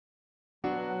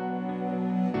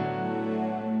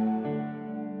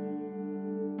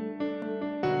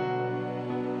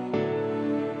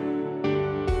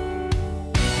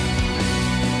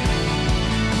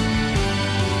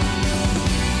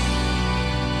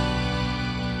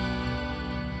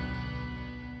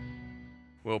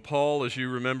Well, Paul, as you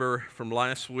remember from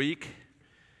last week,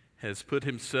 has put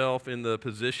himself in the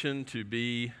position to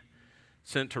be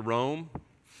sent to Rome.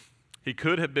 He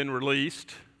could have been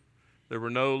released. There were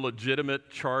no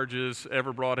legitimate charges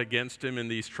ever brought against him in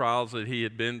these trials that he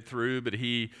had been through, but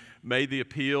he made the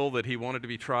appeal that he wanted to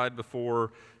be tried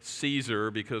before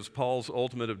Caesar because Paul's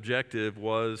ultimate objective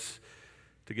was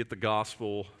to get the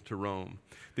gospel to Rome.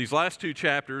 These last two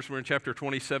chapters, we're in chapter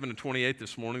 27 and 28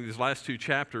 this morning, these last two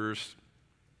chapters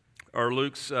are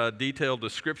Luke's detailed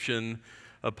description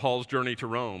of Paul's journey to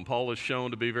Rome. Paul is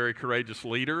shown to be a very courageous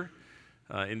leader.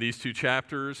 In these two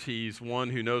chapters, he's one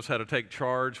who knows how to take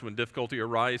charge when difficulty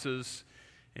arises,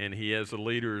 and he, as a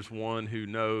leader, is one who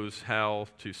knows how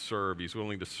to serve. He's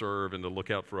willing to serve and to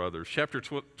look out for others. Chapter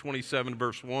 27,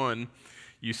 verse 1,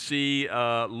 you see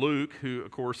Luke, who,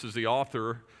 of course, is the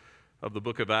author of the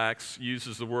book of Acts,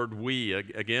 uses the word we.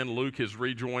 Again, Luke has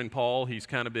rejoined Paul. He's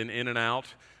kind of been in and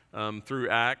out through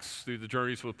Acts, through the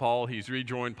journeys with Paul. He's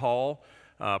rejoined Paul.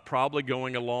 Probably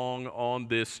going along on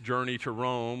this journey to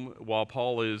Rome while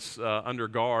Paul is under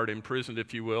guard, imprisoned,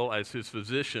 if you will, as his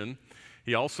physician.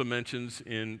 He also mentions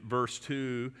in verse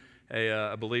 2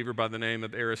 a believer by the name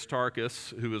of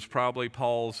Aristarchus, who was probably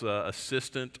Paul's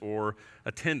assistant or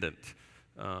attendant.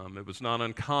 It was not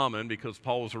uncommon because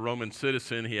Paul was a Roman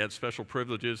citizen. He had special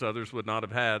privileges others would not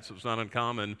have had, so it was not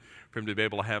uncommon for him to be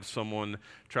able to have someone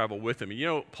travel with him. And you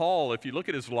know, Paul, if you look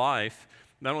at his life,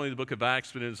 not only the book of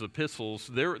Acts, but in his epistles,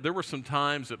 there were some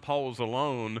times that Paul was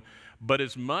alone, but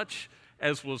as much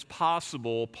as was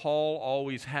possible, Paul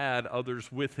always had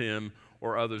others with him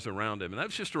or others around him. And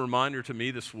that's just a reminder to me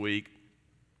this week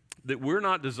that we're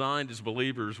not designed as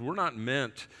believers, we're not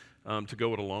meant to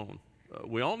go it alone.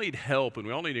 We all need help and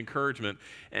we all need encouragement.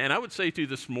 And I would say to you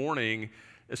this morning,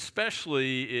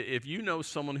 especially if you know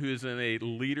someone who is in a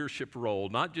leadership role,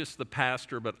 not just the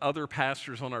pastor, but other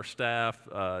pastors on our staff,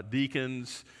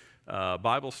 deacons,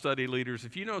 Bible study leaders,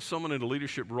 if you know someone in a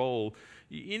leadership role,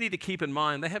 you need to keep in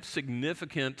mind they have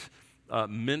significant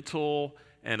mental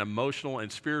and emotional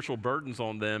and spiritual burdens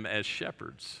on them as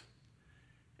shepherds.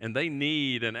 And they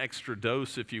need an extra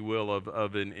dose, if you will,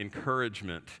 of an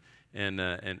encouragement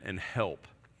and help.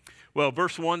 Well,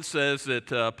 verse 1 says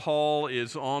that Paul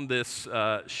is on this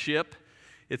ship.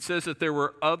 It says that there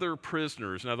were other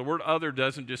prisoners. Now, the word other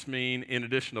doesn't just mean in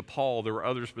addition to Paul, there were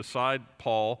others beside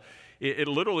Paul. It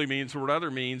literally means, the word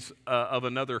other means of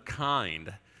another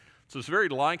kind. So it's very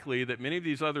likely that many of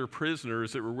these other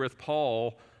prisoners that were with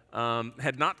Paul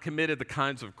had not committed the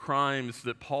kinds of crimes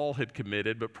that Paul had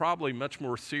committed, but probably much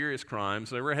more serious crimes.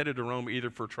 They were headed to Rome either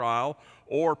for trial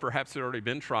or perhaps they'd already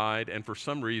been tried and for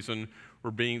some reason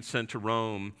were being sent to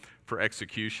Rome for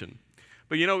execution.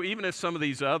 But you know, even if some of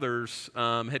these others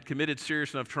had committed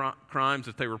serious enough crimes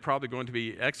that they were probably going to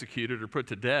be executed or put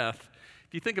to death,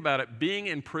 if you think about it, being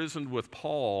imprisoned with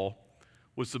Paul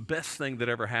was the best thing that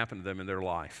ever happened to them in their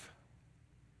life.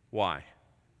 Why?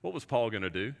 What was Paul going to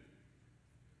do?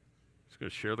 He's going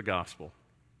to share the gospel.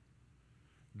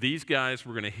 These guys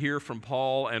were going to hear from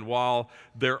Paul, and while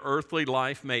their earthly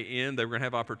life may end, they were going to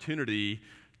have opportunity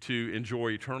to enjoy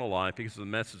eternal life because of the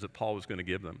message that Paul was going to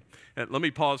give them. And let me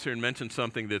pause here and mention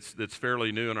something that's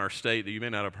fairly new in our state that you may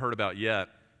not have heard about yet.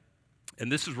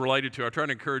 And this is related to, I try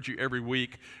to encourage you every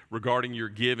week regarding your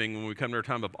giving when we come to our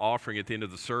time of offering at the end of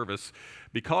the service.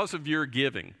 Because of your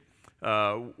giving,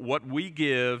 what we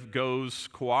give goes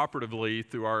cooperatively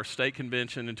through our state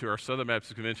convention and to our Southern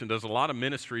Baptist Convention, does a lot of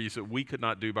ministries that we could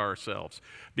not do by ourselves.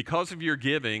 Because of your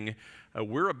giving,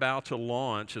 we're about to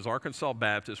launch, as Arkansas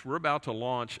Baptists, we're about to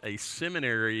launch a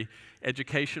seminary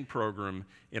education program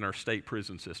in our state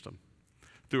prison system.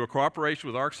 Through a cooperation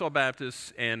with Arkansas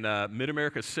Baptists and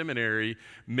Mid-America Seminary,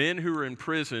 men who are in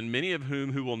prison, many of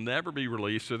whom who will never be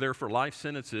released, so there for life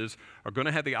sentences, are going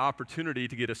to have the opportunity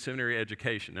to get a seminary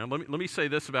education. Now, let me say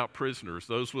this about prisoners,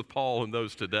 those with Paul and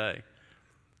those today.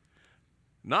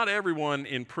 Not everyone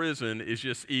in prison is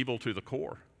just evil to the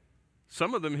core.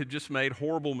 Some of them have just made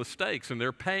horrible mistakes, and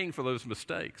they're paying for those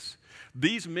mistakes.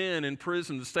 These men in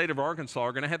prison in the state of Arkansas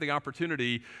are going to have the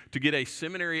opportunity to get a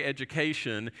seminary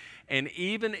education, and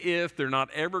even if they're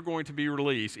not ever going to be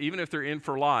released, even if they're in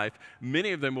for life,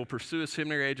 many of them will pursue a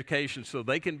seminary education so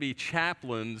they can be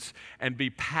chaplains and be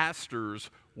pastors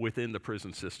within the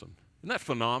prison system. Isn't that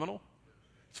phenomenal?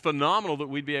 It's phenomenal that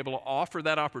we'd be able to offer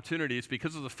that opportunity. It's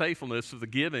because of the faithfulness of the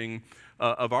giving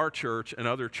of our church and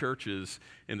other churches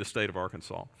in the state of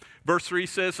Arkansas. Verse 3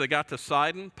 says they got to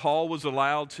Sidon. Paul was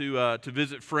allowed to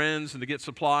visit friends and to get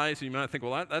supplies. And you might think,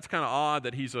 well, that's kind of odd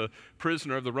that he's a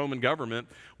prisoner of the Roman government.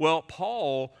 Well,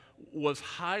 Paul was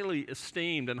highly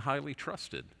esteemed and highly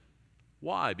trusted.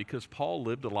 Why? Because Paul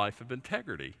lived a life of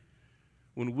integrity.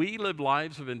 When we live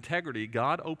lives of integrity,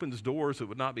 God opens doors that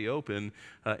would not be open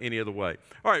any other way.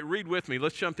 All right, read with me.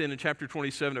 Let's jump in chapter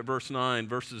 27 at verse 9,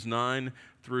 verses 9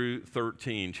 through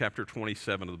 13, chapter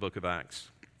 27 of the book of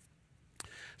Acts.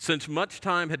 Since much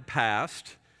time had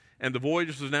passed, and the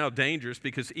voyage was now dangerous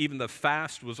because even the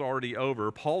fast was already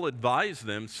over, Paul advised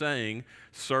them, saying,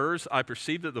 "Sirs, I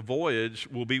perceive that the voyage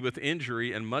will be with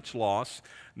injury and much loss,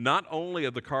 not only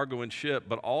of the cargo and ship,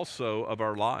 but also of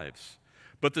our lives."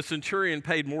 But the centurion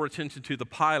paid more attention to the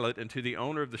pilot and to the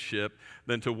owner of the ship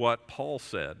than to what Paul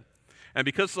said. And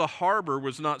because the harbor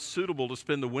was not suitable to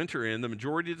spend the winter in, the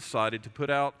majority decided to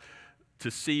put out to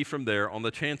sea from there on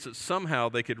the chance that somehow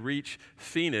they could reach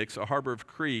Phoenix, a harbor of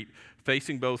Crete,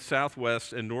 facing both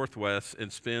southwest and northwest,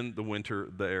 and spend the winter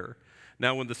there.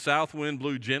 Now when the south wind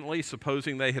blew gently,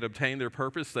 supposing they had obtained their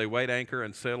purpose, they weighed anchor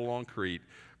and sailed along Crete,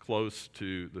 close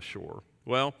to the shore.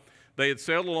 Well, they had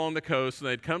sailed along the coast, and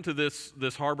they'd come to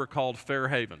this harbor called Fair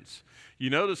Havens.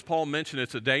 You notice Paul mentioned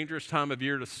it's a dangerous time of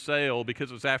year to sail because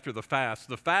it was after the fast.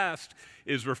 The fast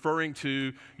is referring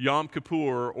to Yom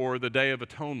Kippur, or the Day of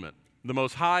Atonement, the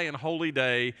most high and holy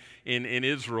day in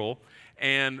Israel,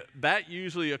 and that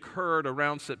usually occurred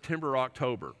around September,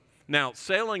 October. Now,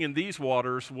 sailing in these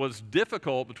waters was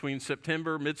difficult between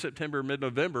mid-September,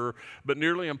 mid-November, but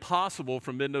nearly impossible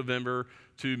from mid-November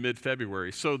to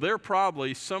mid-February. So they're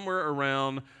probably somewhere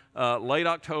around late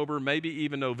October, maybe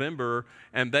even November,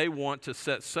 and they want to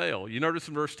set sail. You notice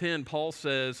in verse 10, Paul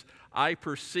says, "I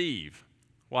perceive."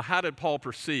 Well, how did Paul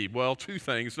perceive? Well, two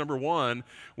things. Number one,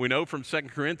 we know from 2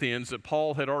 Corinthians that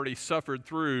Paul had already suffered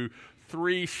through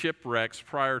 3 shipwrecks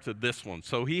prior to this one.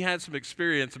 So he had some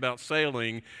experience about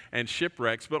sailing and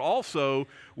shipwrecks, but also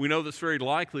we know that's very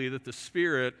likely that the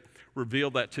Spirit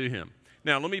revealed that to him.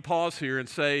 Now, let me pause here and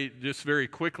say just very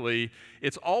quickly,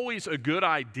 it's always a good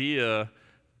idea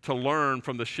to learn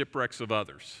from the shipwrecks of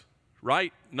others,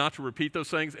 right? Not to repeat those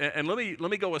things. And let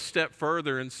me go a step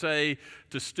further and say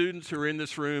to students who are in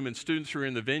this room and students who are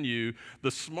in the venue,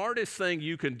 the smartest thing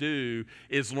you can do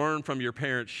is learn from your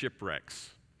parents'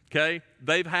 shipwrecks. Okay?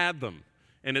 They've had them,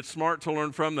 and it's smart to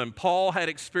learn from them. Paul had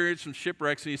experienced some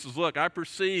shipwrecks, and he says, look, I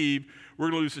perceive we're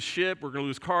going to lose a ship, we're going to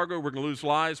lose cargo, we're going to lose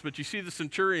lives. But you see, the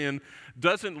centurion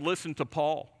doesn't listen to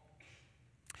Paul.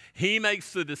 He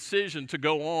makes the decision to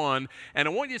go on, and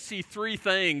I want you to see 3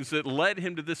 things that led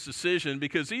him to this decision,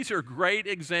 because these are great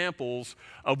examples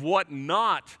of what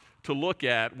not to look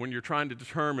at when you're trying to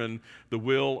determine the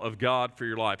will of God for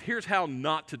your life. Here's how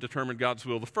not to determine God's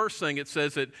will. The first thing, it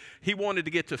says that he wanted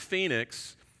to get to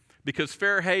Phoenix because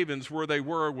Fair Havens, where they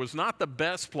were, was not the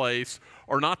best place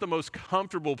or not the most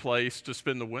comfortable place to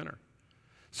spend the winter.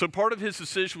 So part of his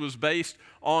decision was based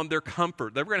on their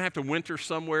comfort. They were going to have to winter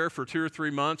somewhere for 2 or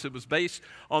 3 months. It was based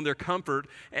on their comfort.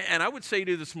 And I would say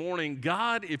to you this morning,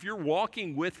 God, if you're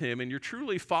walking with him and you're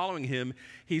truly following him,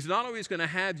 he's not always going to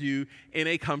have you in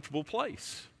a comfortable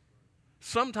place.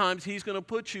 Sometimes he's going to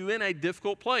put you in a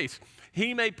difficult place.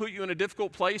 He may put you in a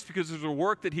difficult place because there's a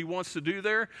work that he wants to do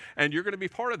there, and you're going to be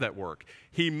part of that work.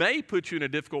 He may put you in a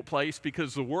difficult place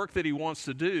because the work that he wants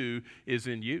to do is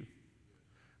in you.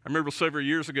 I remember several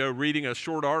years ago reading a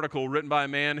short article written by a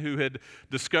man who had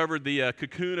discovered the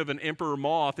cocoon of an emperor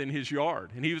moth in his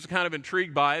yard. And he was kind of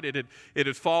intrigued by it. It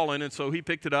had fallen, and so he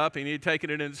picked it up, and he had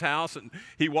taken it in his house, and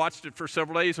he watched it for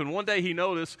several days. And one day he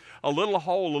noticed a little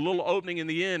hole, a little opening in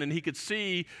the end, and he could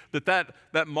see that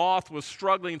moth was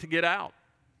struggling to get out.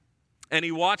 And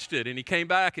he watched it, and he came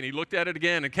back, and he looked at it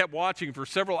again and kept watching for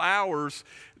several hours.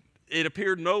 It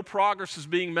appeared no progress was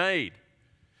being made.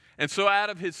 And so out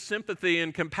of his sympathy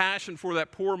and compassion for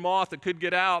that poor moth that could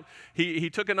get out, he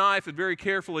took a knife and very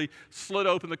carefully slit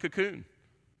open the cocoon.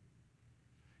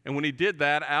 And when he did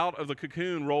that, out of the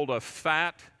cocoon rolled a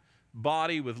fat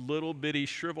body with little bitty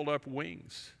shriveled up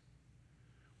wings.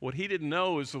 What he didn't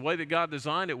know is the way that God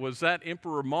designed it was that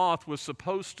emperor moth was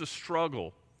supposed to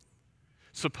struggle,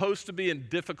 supposed to be in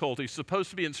difficulty, supposed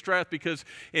to be in stress, because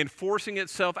in forcing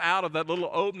itself out of that little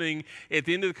opening at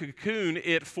the end of the cocoon,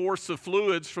 it forced the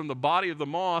fluids from the body of the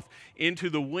moth into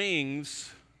the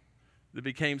wings that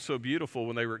became so beautiful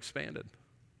when they were expanded.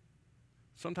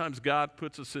 Sometimes God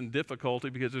puts us in difficulty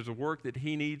because there's a work that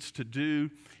he needs to do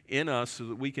in us so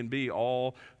that we can be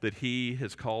all that he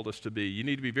has called us to be. You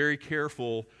need to be very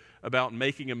careful about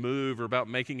making a move or about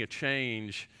making a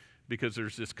change because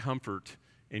there's discomfort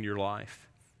in your life.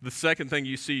 The second thing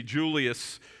you see,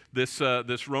 Julius, this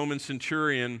Roman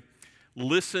centurion,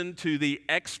 listened to the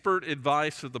expert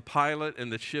advice of the pilot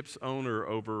and the ship's owner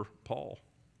over Paul.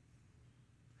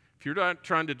 If you're not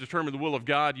trying to determine the will of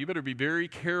God, you better be very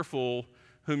careful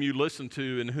whom you listen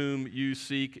to and whom you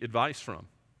seek advice from.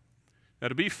 Now,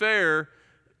 to be fair,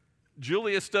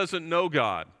 Julius doesn't know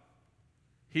God.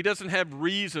 He doesn't have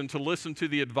reason to listen to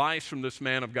the advice from this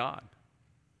man of God.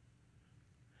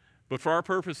 But for our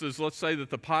purposes, let's say that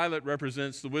the pilot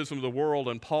represents the wisdom of the world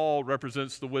and Paul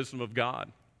represents the wisdom of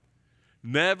God.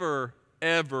 Never,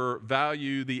 ever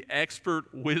value the expert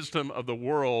wisdom of the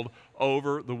world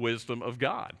over the wisdom of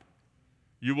God.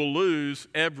 You will lose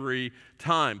every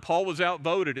time. Paul was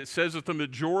outvoted. It says that the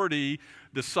majority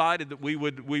decided that we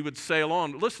would sail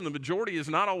on. Listen, the majority is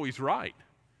not always right.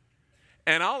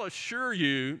 And I'll assure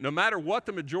you, no matter what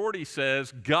the majority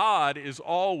says, God is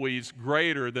always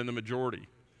greater than the majority.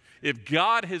 If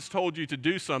God has told you to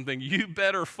do something, you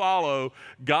better follow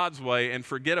God's way and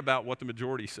forget about what the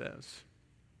majority says.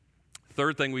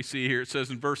 Third thing we see here, it says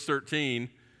in verse 13,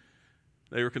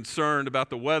 they were concerned about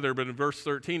the weather, but in verse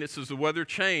 13 it says the weather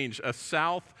changed. A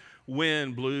south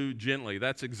wind blew gently.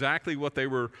 That's exactly what they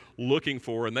were looking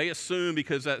for. And they assumed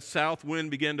because that south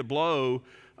wind began to blow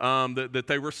that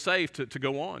they were safe to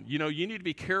go on. You know, you need to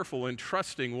be careful in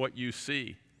trusting what you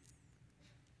see.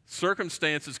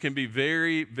 Circumstances can be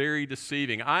very, very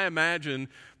deceiving. I imagine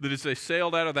that as they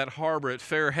sailed out of that harbor at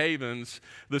Fair Havens,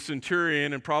 the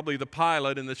centurion and probably the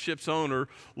pilot and the ship's owner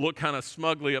looked kind of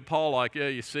smugly at Paul like, yeah,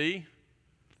 you see?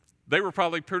 They were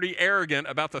probably pretty arrogant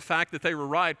about the fact that they were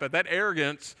right, but that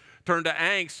arrogance turned to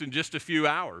angst in just a few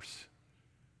hours.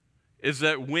 Is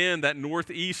that wind, that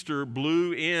northeaster,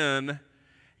 blew in,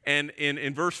 and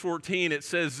in verse 14 it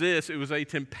says this, it was a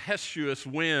tempestuous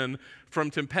wind. From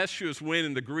tempestuous wind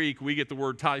in the Greek, we get the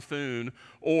word typhoon,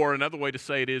 or another way to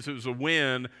say it was a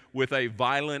wind with a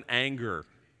violent anger.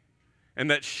 And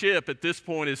that ship at this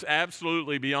point is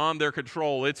absolutely beyond their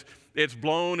control. It's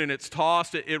blown and it's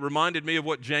tossed. It reminded me of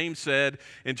what James said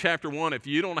in chapter 1. If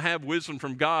you don't have wisdom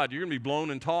from God, you're going to be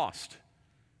blown and tossed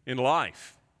in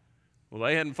life. Well,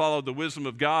 they hadn't followed the wisdom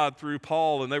of God through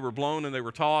Paul, and they were blown and they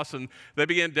were tossed, and they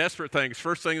began desperate things.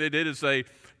 First thing they did is they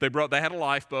had a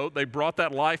lifeboat. They brought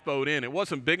that lifeboat in. It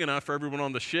wasn't big enough for everyone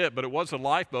on the ship, but it was a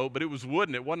lifeboat, but it was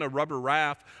wooden. It wasn't a rubber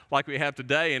raft like we have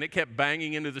today, and it kept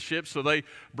banging into the ship, so they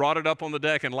brought it up on the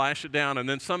deck and lashed it down, and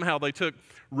then somehow they took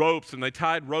ropes and they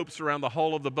tied ropes around the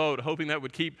hull of the boat, hoping that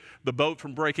would keep the boat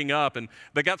from breaking up, and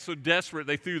they got so desperate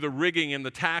they threw the rigging and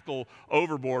the tackle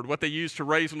overboard, what they used to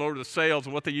raise and lower the sails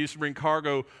and what they used to bring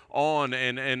cargo on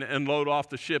and load off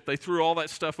the ship. They threw all that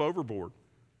stuff overboard.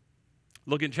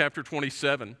 Look in chapter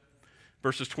 27,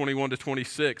 verses 21 to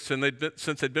 26.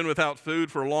 Since they'd been without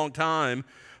food for a long time,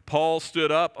 Paul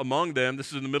stood up among them, this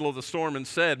is in the middle of the storm, and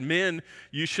said, "Men,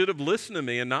 you should have listened to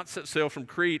me and not set sail from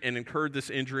Crete and incurred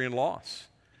this injury and loss.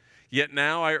 Yet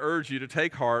now I urge you to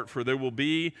take heart, for there will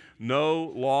be no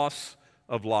loss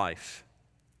of life,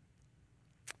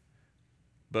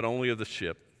 but only of the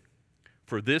ship.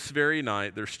 For this very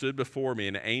night there stood before me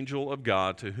an angel of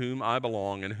God to whom I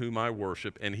belong and whom I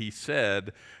worship, and he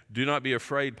said, 'Do not be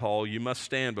afraid, Paul, you must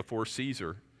stand before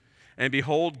Caesar. And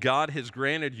behold, God has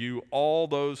granted you all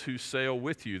those who sail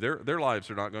with you.'" Their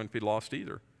lives are not going to be lost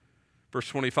either. Verse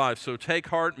 25, "So take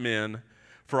heart, men,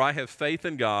 for I have faith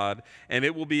in God, and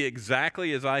it will be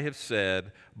exactly as I have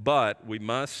said, but we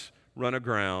must run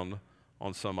aground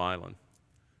on some island."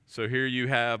 So here you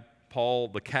have Paul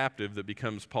the captive that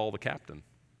becomes Paul the captain.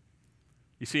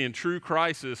 You see, in true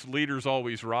crisis, leaders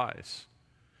always rise.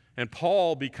 And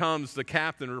Paul becomes the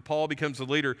captain, or Paul becomes the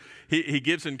leader. He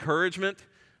gives encouragement.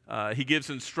 He gives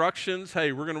instructions.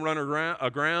 Hey, we're going to run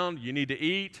aground. You need to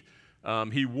eat.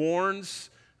 He warns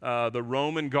the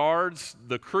Roman guards.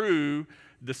 The crew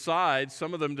decides,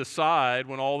 some of them decide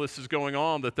when all this is going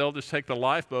on that they'll just take the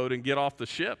lifeboat and get off the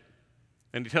ship.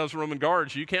 And he tells the Roman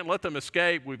guards, you can't let them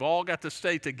escape. We've all got to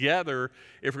stay together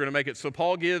if we're going to make it. So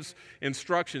Paul gives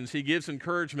instructions. He gives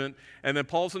encouragement. And then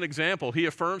Paul's an example. He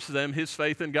affirms to them his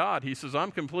faith in God. He says,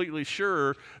 I'm completely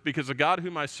sure because the God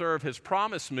whom I serve has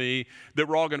promised me that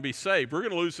we're all going to be saved. We're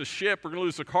going to lose the ship. We're going to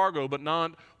lose the cargo, but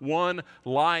not one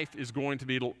life is going to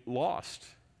be lost.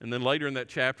 And then later in that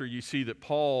chapter, you see that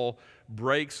Paul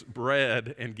breaks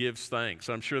bread and gives thanks.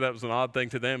 I'm sure that was an odd thing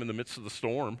to them in the midst of the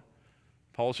storm.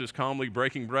 Paul's just calmly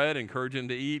breaking bread, encouraging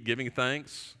to eat, giving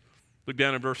thanks. Look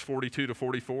down in verse 42 to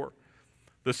 44.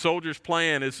 The soldiers'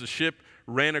 plan as the ship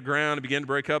ran aground and began to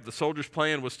break up, the soldiers'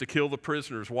 plan was to kill the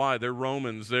prisoners. Why? They're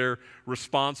Romans. They're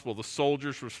responsible. The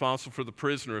soldier's responsible for the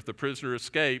prisoner. If the prisoner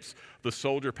escapes, the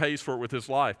soldier pays for it with his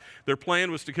life. Their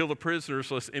plan was to kill the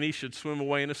prisoners lest any should swim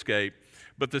away and escape.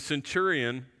 But the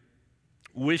centurion,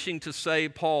 wishing to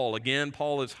save Paul, again,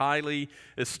 Paul is highly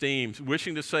esteemed.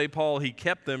 Wishing to save Paul, he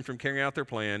kept them from carrying out their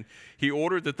plan. He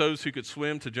ordered that those who could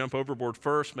swim to jump overboard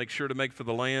first, make sure to make for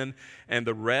the land, and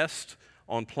the rest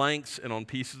on planks and on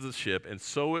pieces of the ship, and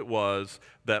so it was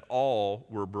that all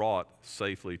were brought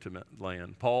safely to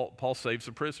land. Paul saves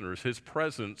the prisoners. His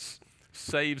presence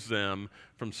saves them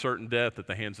from certain death at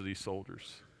the hands of these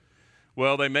soldiers.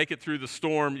 Well, they make it through the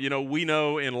storm. You know, we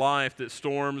know in life that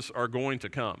storms are going to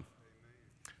come.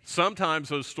 Sometimes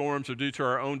those storms are due to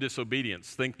our own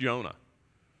disobedience. Think Jonah.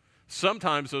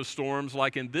 Sometimes those storms,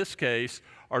 like in this case,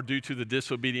 are due to the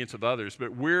disobedience of others.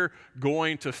 But we're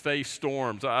going to face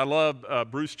storms. I love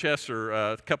Bruce Chesser,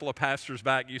 a couple of pastors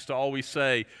back, used to always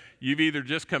say, you've either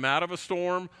just come out of a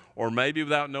storm or maybe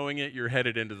without knowing it, you're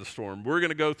headed into the storm. We're going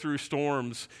to go through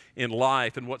storms in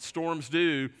life. And what storms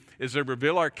do is they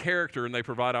reveal our character and they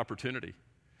provide opportunity.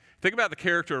 Think about the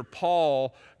character of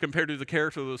Paul compared to the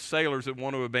character of those sailors that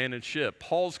want to abandon ship.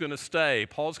 Paul's going to stay.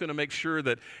 Paul's going to make sure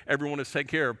that everyone is taken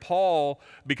care of. Paul,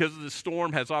 because of the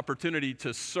storm, has opportunity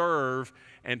to serve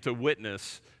and to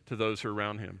witness to those who are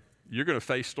around him. You're going to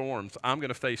face storms. I'm going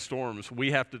to face storms. We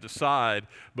have to decide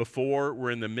before we're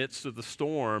in the midst of the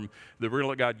storm that we're going to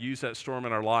let God use that storm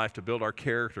in our life to build our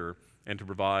character and to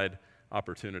provide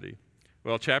opportunity.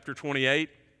 Well, chapter 28.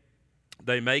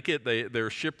 They make it,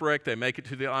 they're shipwrecked, they make it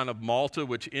to the island of Malta,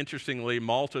 which interestingly,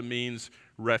 Malta means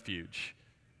refuge.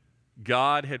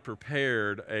 God had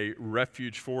prepared a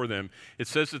refuge for them. It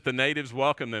says that the natives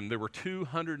welcomed them. There were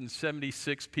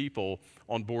 276 people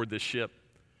on board this ship.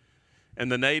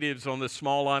 And the natives on this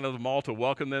small island of Malta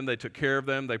welcomed them, they took care of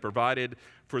them, they provided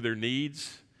for their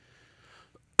needs.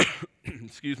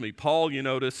 Excuse me, Paul, you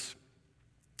notice,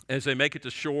 as they make it to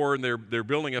shore and they're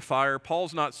building a fire,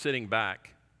 Paul's not sitting back.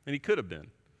 And he could have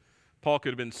been. Paul could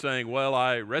have been saying, well,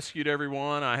 I rescued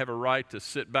everyone. I have a right to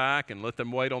sit back and let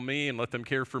them wait on me and let them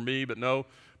care for me. But no,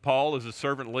 Paul is a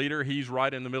servant leader. He's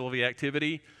right in the middle of the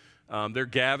activity. They're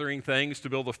gathering things to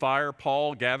build a fire.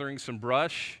 Paul, gathering some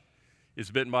brush, is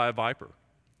bitten by a viper.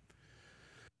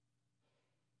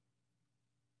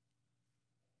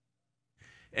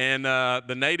 And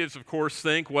the natives, of course,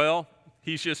 think, well,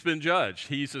 he's just been judged.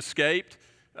 He's escaped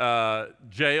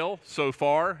jail so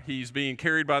far. He's being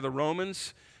carried by the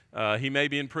Romans. He may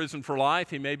be in prison for life.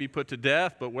 He may be put to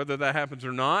death, but whether that happens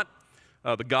or not,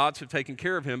 the gods have taken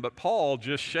care of him. But Paul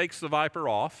just shakes the viper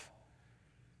off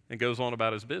and goes on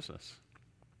about his business.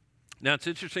 Now, it's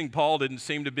interesting, Paul didn't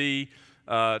seem to be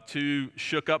too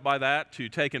shook up by that, too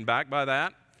taken back by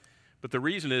that. But the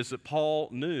reason is that Paul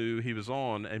knew he was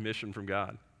on a mission from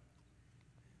God.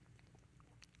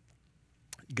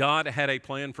 God had a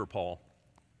plan for Paul.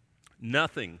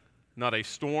 Nothing, not a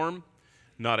storm,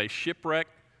 not a shipwreck,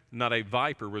 not a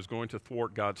viper was going to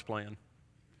thwart God's plan.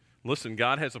 Listen,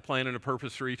 God has a plan and a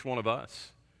purpose for each one of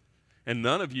us. And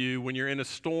none of you, when you're in a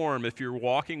storm, if you're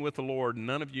walking with the Lord,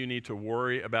 none of you need to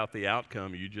worry about the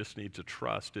outcome. You just need to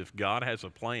trust. If God has a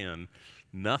plan,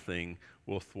 nothing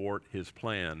will thwart his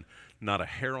plan. Not a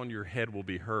hair on your head will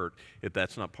be hurt if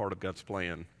that's not part of God's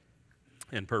plan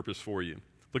and purpose for you.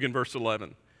 Look in verse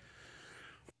 11.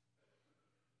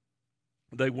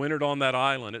 They wintered on that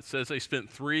island. It says they spent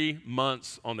 3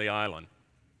 months on the island.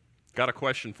 Got a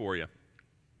question for you.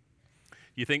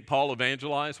 You think Paul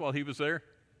evangelized while he was there?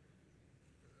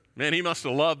 Man, he must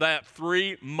have loved that.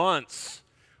 3 months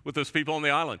with those people on the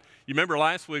island. You remember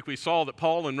last week we saw that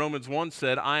Paul in Romans 1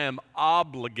 said, I am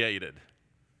obligated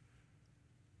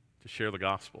to share the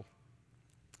gospel.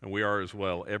 And we are as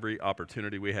well, every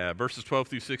opportunity we have. Verses 12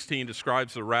 through 16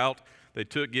 describes the route they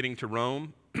took getting to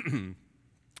Rome.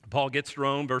 Paul gets to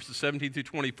Rome, verses 17 through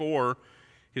 24.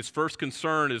 His first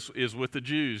concern is with the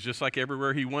Jews, just like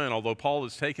everywhere he went. Although Paul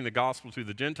is taking the gospel to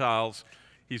the Gentiles,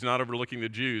 he's not overlooking the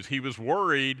Jews. He was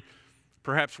worried,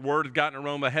 perhaps word had gotten to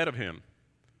Rome ahead of him.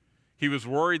 He was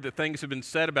worried that things had been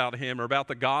said about him or about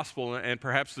the gospel, and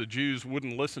perhaps the Jews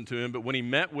wouldn't listen to him. But when he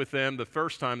met with them the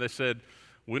first time, they said,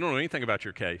 we don't know anything about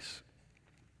your case.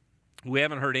 We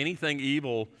haven't heard anything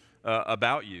evil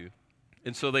about you.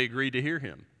 And so they agreed to hear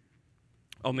him.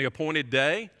 On the appointed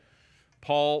day,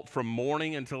 Paul, from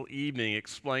morning until evening,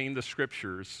 explained the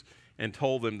scriptures and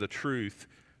told them the truth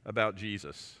about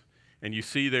Jesus. And you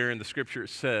see there in the scripture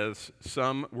it says,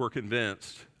 some were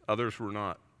convinced, others were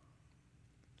not.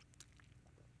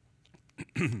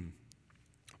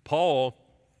 Paul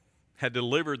had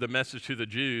delivered the message to the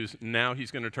Jews, now he's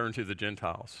going to turn to the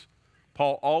Gentiles.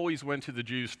 Paul always went to the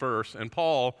Jews first, and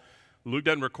Paul, Luke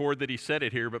doesn't record that he said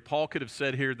it here, but Paul could have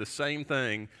said here the same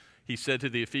thing he said to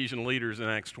the Ephesian leaders in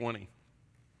Acts 20.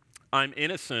 I'm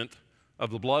innocent of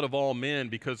the blood of all men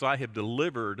because I have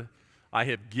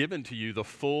given to you the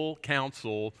full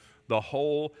counsel, the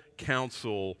whole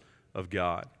counsel of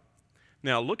God.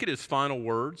 Now look at his final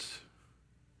words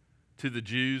to the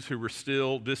Jews who were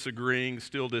still disagreeing,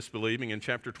 still disbelieving in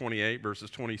chapter 28, verses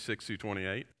 26 through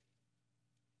 28.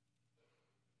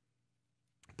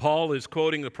 Paul is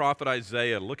quoting the prophet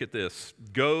Isaiah. Look at this.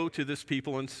 Go to this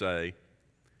people and say,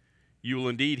 you will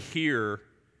indeed hear,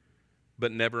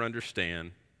 but never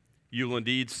understand. You will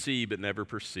indeed see, but never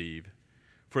perceive.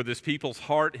 For this people's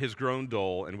heart has grown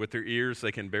dull, and with their ears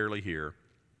they can barely hear,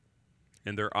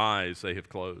 and their eyes they have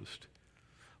closed.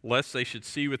 Lest they should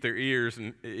see with their ears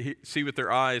and see with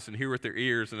their eyes and hear with their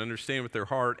ears and understand with their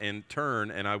heart and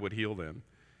turn, and I would heal them.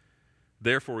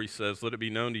 Therefore, he says, let it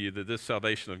be known to you that this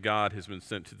salvation of God has been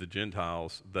sent to the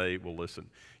Gentiles. They will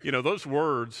listen. You know, those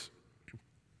words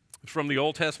from the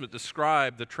Old Testament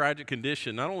describe the tragic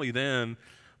condition, not only then,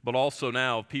 but also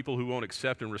now, of people who won't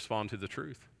accept and respond to the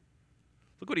truth.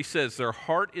 Look what he says. Their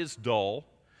heart is dull.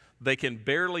 They can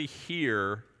barely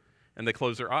hear, and they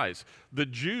close their eyes. The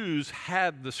Jews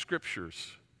had the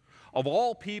Scriptures. Of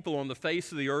all people on the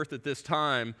face of the earth at this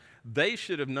time, they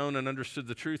should have known and understood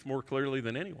the truth more clearly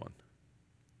than anyone.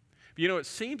 You know, it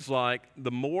seems like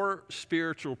the more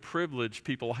spiritual privilege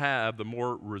people have, the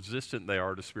more resistant they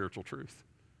are to spiritual truth.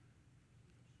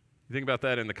 You think about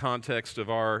that in the context of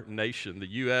our nation. The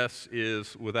U.S.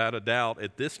 is, without a doubt,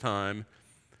 at this time,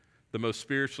 the most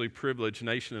spiritually privileged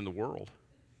nation in the world.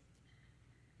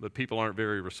 But people aren't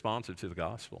very responsive to the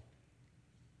gospel.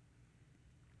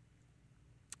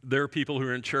 There are people who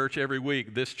are in church every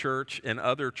week, this church and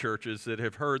other churches, that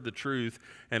have heard the truth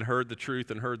and heard the truth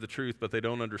and heard the truth, but they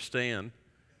don't understand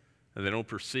and they don't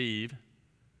perceive.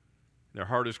 Their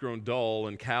heart has grown dull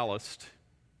and calloused,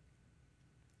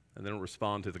 and they don't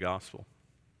respond to the gospel.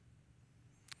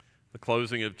 The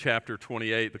closing of chapter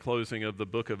 28, the closing of the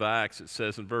book of Acts, it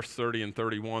says in verse 30 and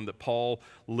 31 that Paul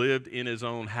lived in his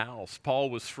own house.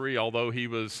 Paul was free, although he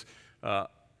was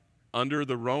under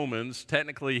the Romans.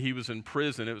 Technically, he was in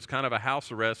prison. It was kind of a house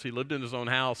arrest. He lived in his own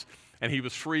house, and he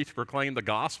was free to proclaim the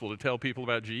gospel, to tell people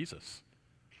about Jesus.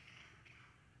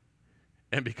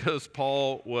 And because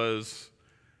Paul was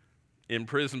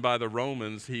imprisoned by the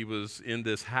Romans, he was in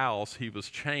this house. He was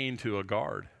chained to a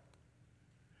guard.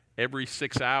 Every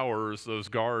 6 hours, those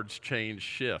guards changed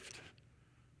shift.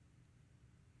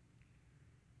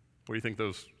 What do you think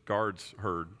those guards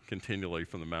heard continually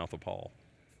from the mouth of Paul?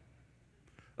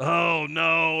 Oh,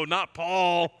 no, not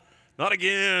Paul, not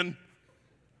again.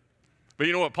 But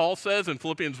you know what Paul says in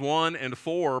Philippians 1 and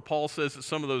 4? Paul says that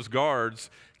some of those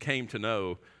guards came to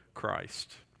know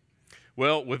Christ.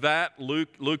 Well, with that,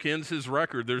 Luke ends his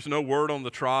record. There's no word on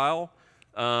the trial.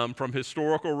 From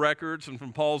historical records and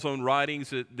from Paul's own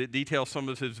writings that detail some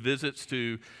of his visits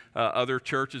to other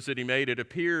churches that he made, it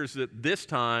appears that this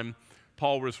time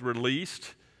Paul was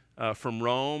released from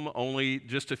Rome, only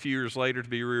just a few years later to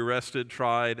be rearrested,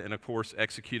 tried, and of course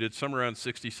executed somewhere around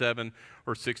 67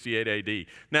 or 68 AD.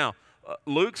 Now,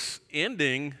 Luke's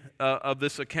ending of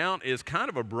this account is kind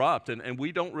of abrupt, and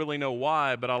we don't really know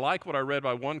why, but I like what I read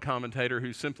by one commentator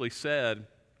who simply said,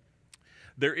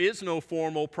 there is no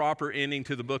formal, proper ending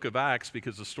to the book of Acts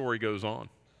because the story goes on.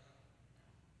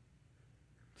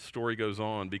 The story goes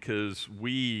on because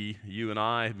you and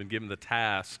I, have been given the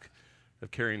task of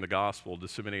carrying the gospel,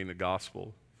 disseminating the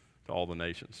gospel to all the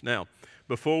nations. Now,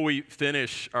 before we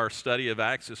finish our study of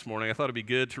Acts this morning, I thought it'd be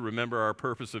good to remember our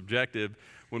purpose objective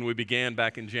when we began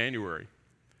back in January.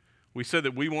 We said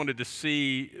that we wanted to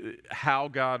see how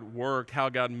God worked, how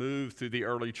God moved through the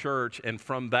early church, and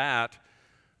from that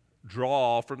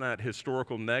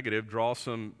historical negative, draw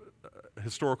some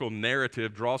historical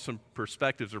narrative, draw some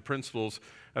perspectives or principles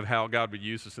of how God would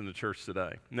use us in the church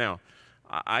today. Now,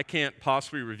 I can't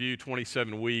possibly review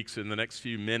 27 weeks in the next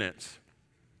few minutes,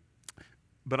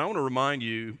 but I want to remind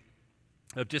you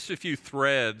of just a few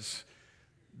threads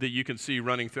that you can see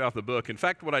running throughout the book. In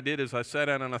fact, what I did is I sat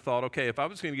down and I thought, okay, if I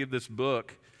was going to give this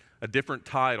book a different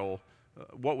title,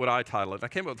 what would I title it? I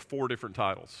came up with 4 different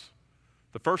titles.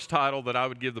 The first title that I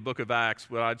would give the book of Acts,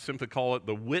 I'd simply call it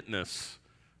The Witness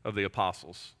of the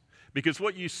Apostles. Because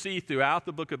what you see throughout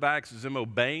the book of Acts is them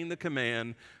obeying the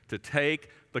command to take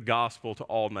the gospel to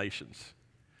all nations.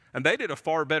 And they did a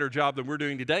far better job than we're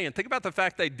doing today. And think about the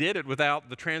fact they did it without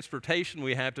the transportation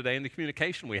we have today and the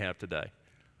communication we have today.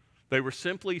 They were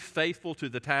simply faithful to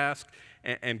the task,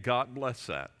 and God bless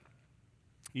that.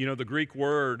 You know, the Greek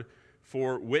word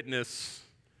for witness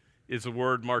is the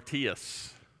word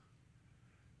martyrs.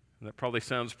 And that probably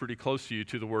sounds pretty close to you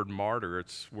to the word martyr.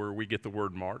 It's where we get the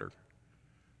word martyr.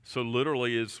 So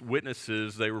literally, as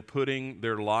witnesses, they were putting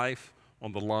their life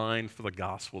on the line for the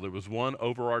gospel. There was one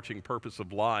overarching purpose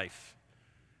of life,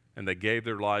 and they gave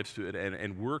their lives to it,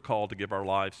 and we're called to give our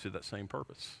lives to that same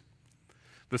purpose.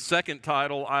 The second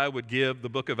title I would give the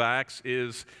book of Acts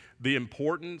is The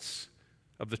Importance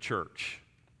of the Church.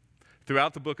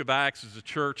 Throughout the book of Acts, as the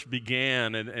church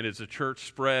began and as the church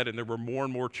spread and there were more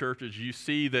and more churches, you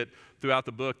see that throughout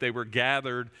the book they were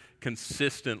gathered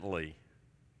consistently.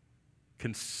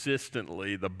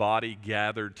 Consistently, the body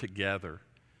gathered together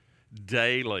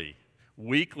daily.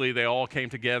 Weekly, they all came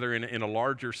together in a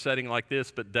larger setting like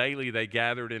this, but daily they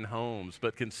gathered in homes.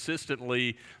 But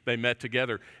consistently, they met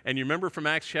together. And you remember from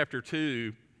Acts chapter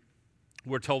 2,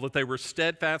 we're told that they were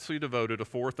steadfastly devoted to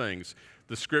four things: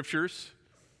 the Scriptures,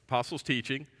 apostles'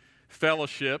 teaching;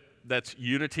 fellowship, that's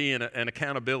unity and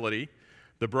accountability;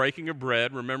 the breaking of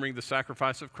bread, remembering the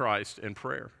sacrifice of Christ; and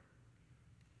prayer.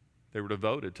 They were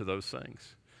devoted to those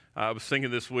things. I was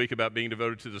thinking this week about being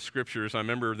devoted to the Scriptures. I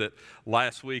remember that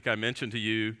last week I mentioned to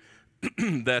you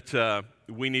that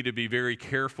we need to be very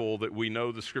careful that we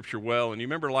know the Scripture well. And you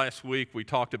remember last week we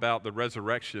talked about the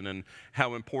resurrection and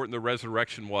how important the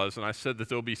resurrection was. And I said that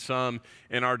there'll be some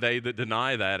in our day that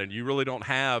deny that. And you really don't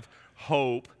have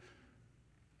hope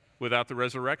without the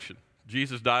resurrection.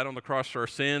 Jesus died on the cross for our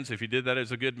sins. If he did that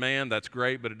as a good man, that's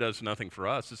great, but it does nothing for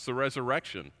us. It's the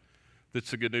resurrection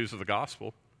that's the good news of the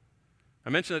gospel. I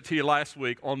mentioned it to you last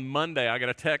week. On Monday, I got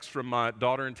a text from my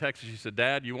daughter in Texas. She said,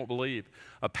 "Dad, you won't believe.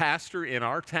 A pastor in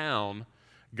our town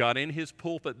got in his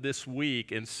pulpit this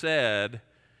week and said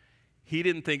he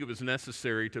didn't think it was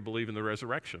necessary to believe in the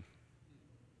resurrection."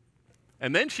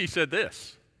 And then she said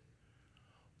this: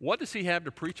 "What does he have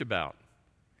to preach about?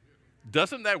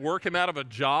 Doesn't that work him out of a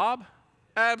job?"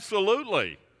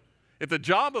 Absolutely. If the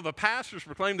job of a pastor is to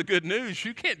proclaim the good news,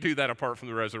 you can't do that apart from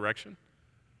the resurrection.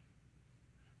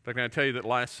 In fact, can I tell you that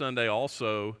last Sunday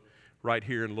also, right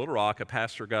here in Little Rock, a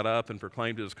pastor got up and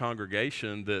proclaimed to his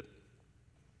congregation that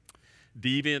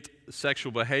deviant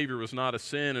sexual behavior was not a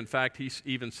sin. In fact, he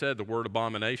even said the word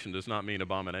abomination does not mean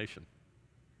abomination.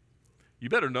 You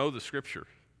better know the Scripture.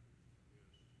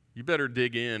 You better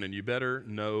dig in and you better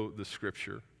know the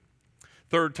Scripture.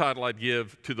 Third title I'd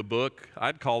give to the book,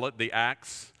 I'd call it The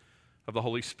Acts of the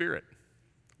Holy Spirit.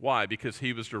 Why? Because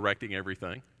he was directing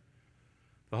everything.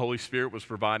 The Holy Spirit was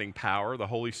providing power. The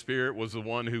Holy Spirit was the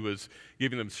one who was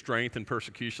giving them strength in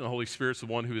persecution. The Holy Spirit's the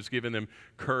one who was giving them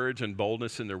courage and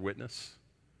boldness in their witness.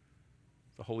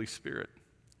 The Holy Spirit.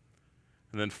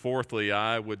 And then fourthly,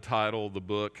 I would title the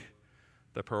book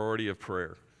The Priority of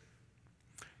Prayer.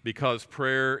 Because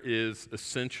prayer is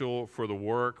essential for the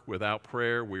work. Without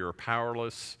prayer, we are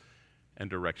powerless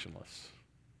and directionless.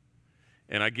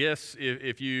 And I guess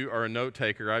if you are a note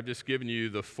taker, I've just given you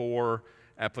the four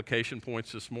application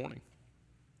points this morning.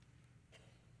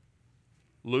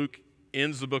 Luke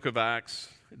ends the book of Acts.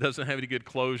 It doesn't have any good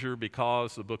closure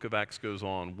because the book of Acts goes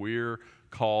on. We're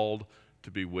called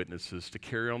to be witnesses, to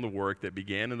carry on the work that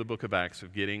began in the book of Acts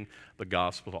of getting the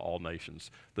gospel to all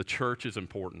nations. The church is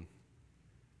important.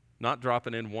 Not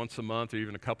dropping in once a month or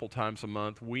even a couple times a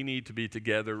month. We need to be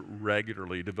together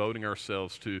regularly, devoting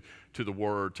ourselves to the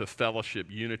Word, to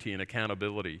fellowship, unity, and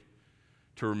accountability,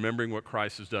 to remembering what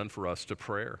Christ has done for us, to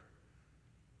prayer.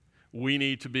 We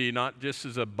need to be not just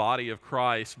as a body of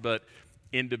Christ, but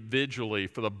individually.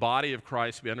 For the body of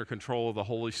Christ to be under control of the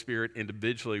Holy Spirit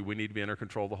individually, we need to be under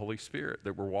control of the Holy Spirit,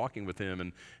 that we're walking with Him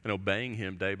and obeying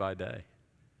Him day by day.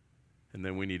 And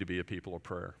then we need to be a people of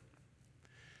prayer.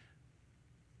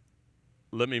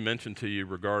 Let me mention to you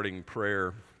regarding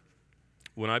prayer,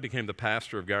 when I became the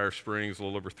pastor of Geyer Springs a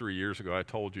little over 3 years ago, I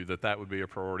told you that would be a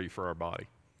priority for our body.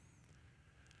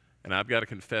 And I've got to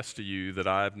confess to you that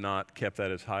I have not kept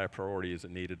that as high a priority as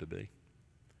it needed to be.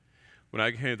 When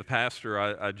I became the pastor,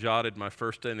 I jotted my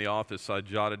first day in the office, I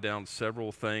jotted down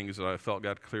several things that I felt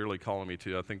God clearly calling me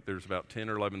to. I think there's about 10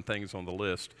 or 11 things on the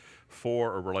list.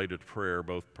 4 are related to prayer,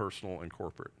 both personal and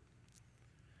corporate.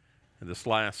 And this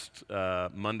last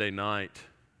Monday night,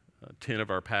 10 of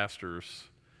our pastors,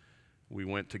 we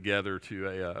went together to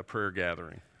a prayer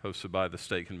gathering hosted by the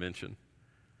state convention.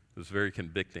 It was very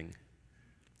convicting.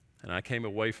 And I came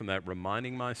away from that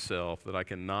reminding myself that I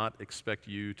cannot expect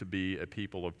you to be a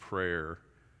people of prayer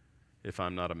if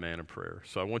I'm not a man of prayer.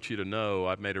 So I want you to know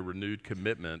I've made a renewed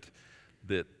commitment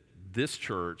that this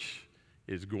church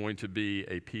is going to be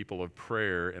a people of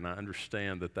prayer, and I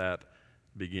understand that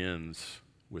begins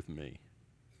with me.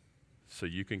 So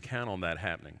you can count on that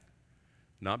happening.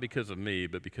 Not because of me,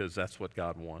 but because that's what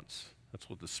God wants. That's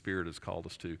what the Spirit has called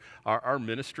us to. Our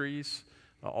ministries,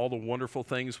 all the wonderful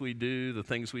things we do, the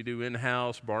things we do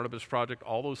in-house, Barnabas Project,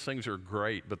 all those things are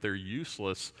great, but they're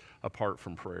useless apart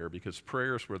from prayer, because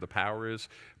prayer is where the power is.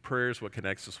 Prayer is what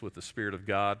connects us with the Spirit of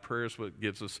God. Prayer is what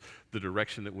gives us the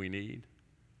direction that we need.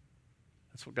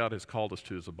 That's what God has called us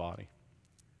to as a body.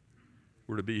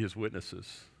 We're to be His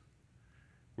witnesses.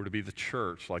 We're to be the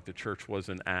church like the church was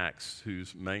in Acts,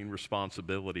 whose main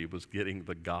responsibility was getting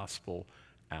the gospel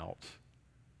out.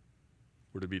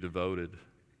 We're to be devoted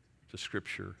to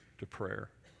Scripture, to prayer.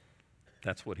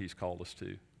 That's what he's called us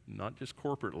to, not just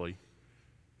corporately.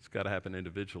 It's got to happen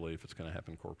individually if it's going to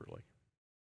happen corporately.